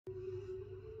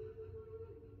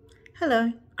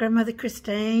Hello, Grandmother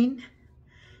Christine,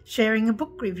 sharing a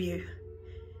book review.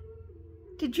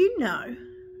 Did you know,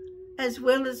 as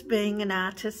well as being an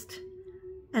artist,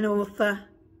 an author,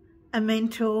 a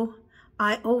mentor,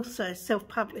 I also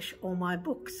self-publish all my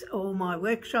books, all my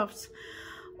workshops,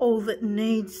 all that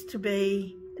needs to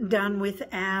be done with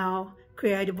our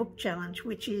Create a Book Challenge,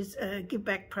 which is a give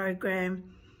back program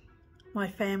my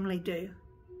family do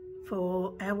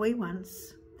for our wee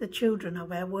ones, the children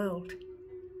of our world.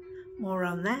 More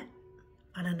on that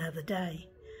on another day.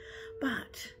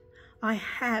 But I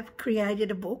have created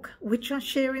a book which I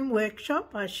share in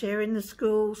workshop, I share in the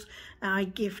schools, I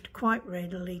gift quite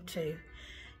readily to.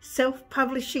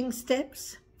 Self-publishing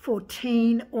steps for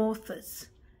teen authors,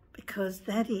 because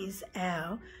that is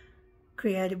our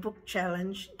Create a Book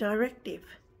Challenge directive,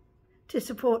 to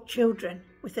support children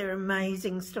with their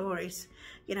amazing stories.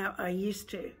 You know, I used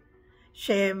to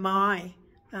share my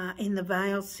in the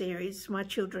Veil series, my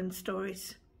children's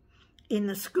stories in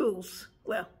the schools.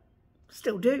 Well,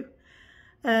 still do.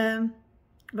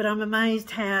 But I'm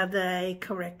amazed how they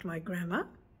correct my grammar.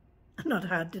 Not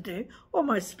hard to do. Or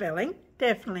my spelling.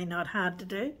 Definitely not hard to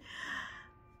do.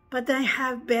 But they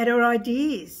have better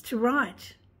ideas to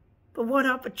write. But what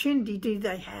opportunity do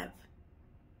they have?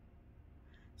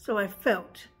 So I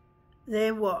felt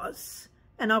there was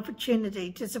an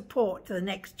opportunity to support the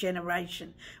next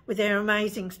generation with their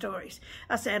amazing stories.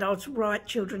 Us adults write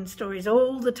children's stories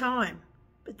all the time,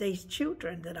 but these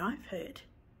children that I've heard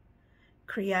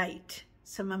create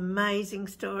some amazing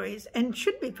stories and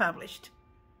should be published.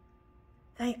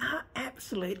 They are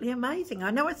absolutely amazing.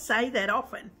 I know I say that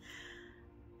often,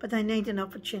 but they need an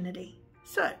opportunity.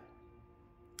 So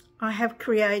I have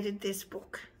created this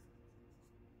book,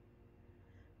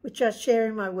 which I share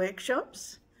in my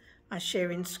workshops, I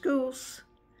share in schools,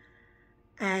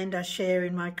 and I share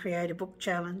in my Create a Book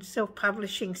Challenge.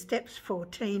 Self-Publishing Steps for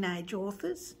Teenage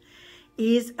Authors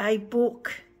is a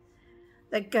book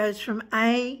that goes from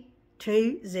A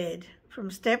to Z, from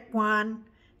step 1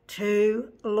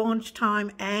 to launch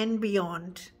time and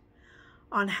beyond,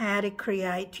 on how to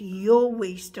create your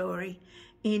wee story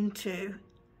into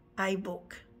a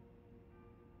book.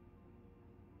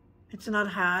 It's not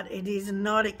hard, it is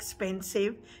not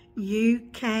expensive. You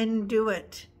can do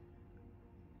it.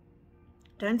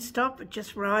 Don't stop at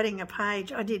just writing a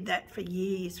page. I did that for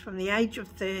years, from the age of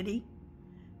 30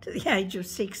 to the age of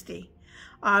 60.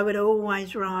 I would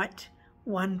always write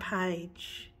one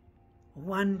page,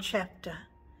 one chapter,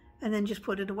 and then just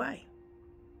put it away.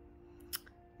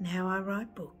 Now I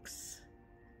write books,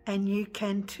 and you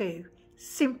can too,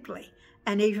 simply,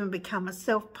 and even become a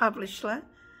self-publisher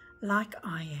like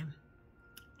I am.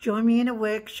 Join me in a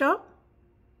workshop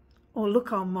or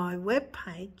look on my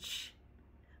webpage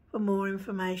for more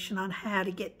information on how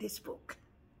to get this book.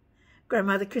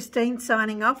 Grandmother Christine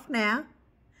signing off now.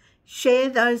 Share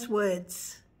those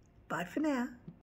words. Bye for now.